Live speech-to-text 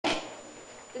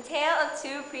Tale of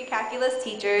Two Precalculus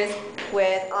Teachers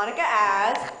with Anika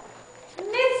as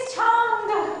Miss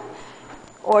Chong.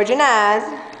 Arjun as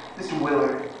Mr.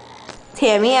 Willard.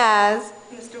 Tammy as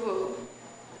Mr. Wu.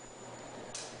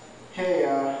 Hey,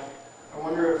 I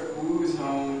wonder if Wu's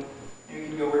home. Maybe we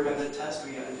can go work on the test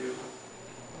we gotta do.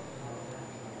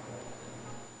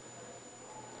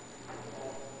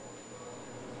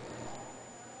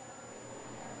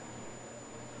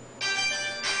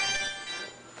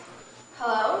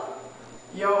 Hello?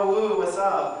 Yo, Wu, what's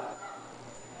up?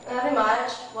 Nothing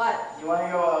much. What? You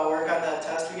wanna go work on that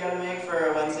test we gotta make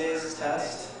for Wednesday's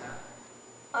test?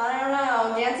 I don't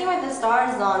know. Dancing with the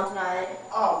Stars is on tonight.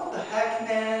 Oh, what the heck,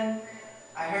 man?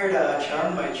 I heard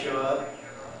Chun might show up.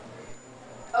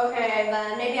 Okay,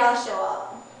 then maybe I'll show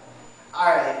up.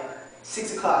 Alright,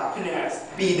 6 o'clock, Panera's.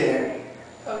 Be there.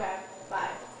 Okay, bye.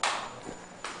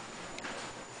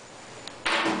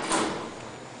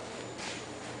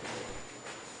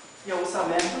 Yo, what's up,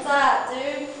 man? What's up,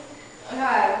 dude?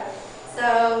 Okay,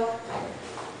 so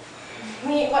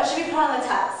what should we put on the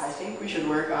test? I think we should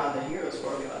work on the heroes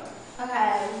formula.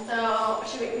 Okay, so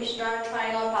we should draw a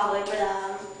triangle probably for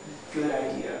them. Good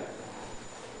idea.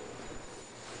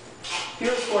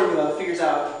 Hero's formula figures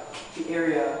out the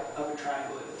area of a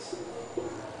triangle is.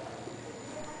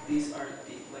 These are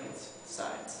the lengths,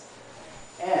 sides.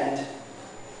 And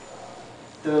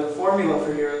the formula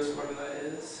for hero's formula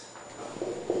is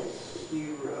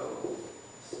heroes.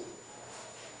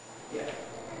 Yeah.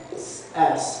 It's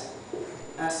S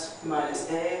minus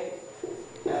A,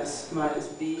 S minus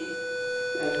B,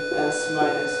 and S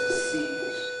minus C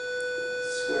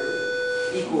square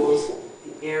root equals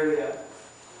the area.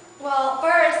 Well,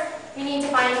 first, we need to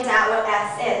find out what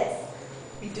S is.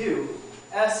 We do.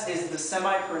 S is the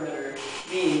semi-perimeter,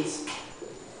 means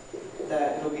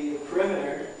that it'll be the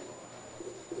perimeter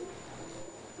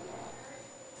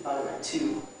divided by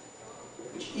 2,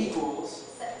 which equals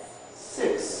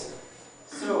 6.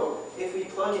 So, if we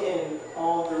plug in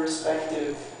all the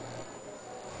respective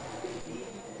B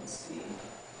and C,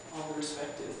 all the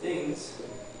respective things,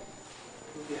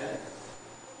 we'll get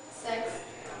 6.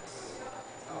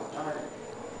 oh darn it.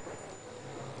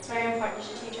 It's very important. You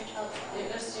should teach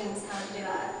your students how to do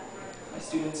that. My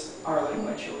students are like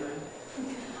my children.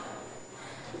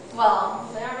 Well,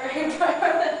 they're very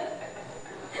important.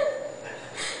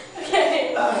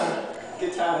 Okay.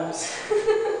 Good times.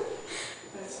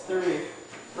 That's 3.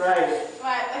 Right.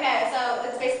 Right, okay, so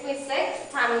it's basically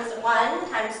 6 times 1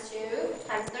 times 2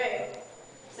 times 3.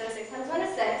 So 6 times 1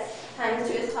 is 6, times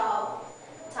 2 is 12,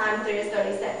 times 3 is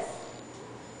 36.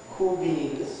 Cool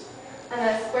beans. And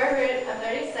the square root of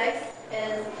 36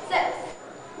 is 6.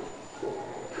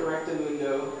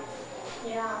 Correctamundo.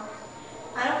 Yeah.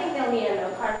 I don't think they'll need a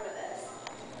note card for this.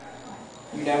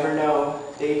 You never know.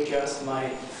 They just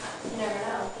might. You never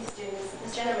know. These students,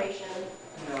 this generation.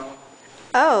 No.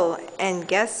 Oh, and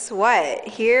guess what?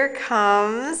 Here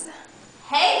comes...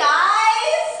 Hey, guys!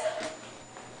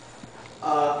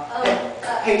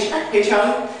 Hey,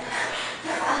 Chun.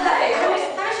 Hi,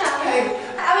 Sean. Hey.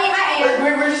 Hi, Anne.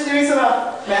 We're just doing some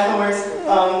math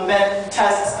homeworks, math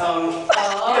tests,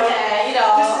 Okay, you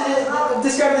know. Just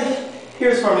describe the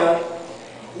hero's formula.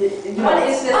 What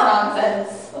is this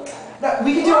nonsense? No,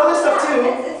 we can do other stuff too.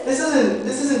 This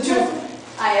isn't too.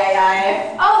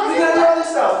 Oh, We gotta do other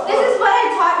stuff. this is what I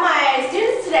taught my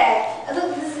students today.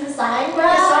 Look, this is a sine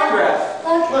graph. Yeah, sine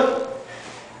graph. Look.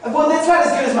 Well, that's not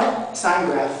as good as my sine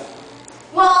graph.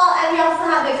 Well, and we also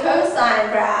have the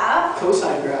cosine graph.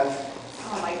 Cosine graph.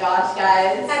 Oh my gosh,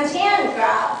 guys. And tan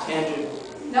graph.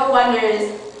 Tangent. No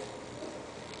wonders.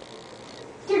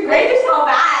 Your grades are so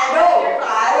bad. No. You're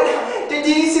bad. Did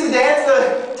you see the dance,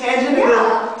 the tangent and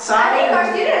the sine? I think our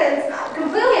students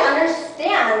completely understand.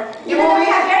 Yeah, Even well, though we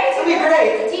have very it'll be few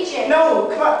great. to teach it. No,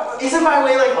 come on. Isn't my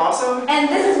way like awesome? And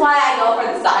this is why I go for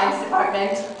the science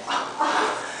department.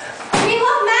 We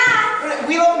love math.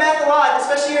 We love math a lot,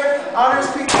 especially your honors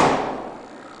pre.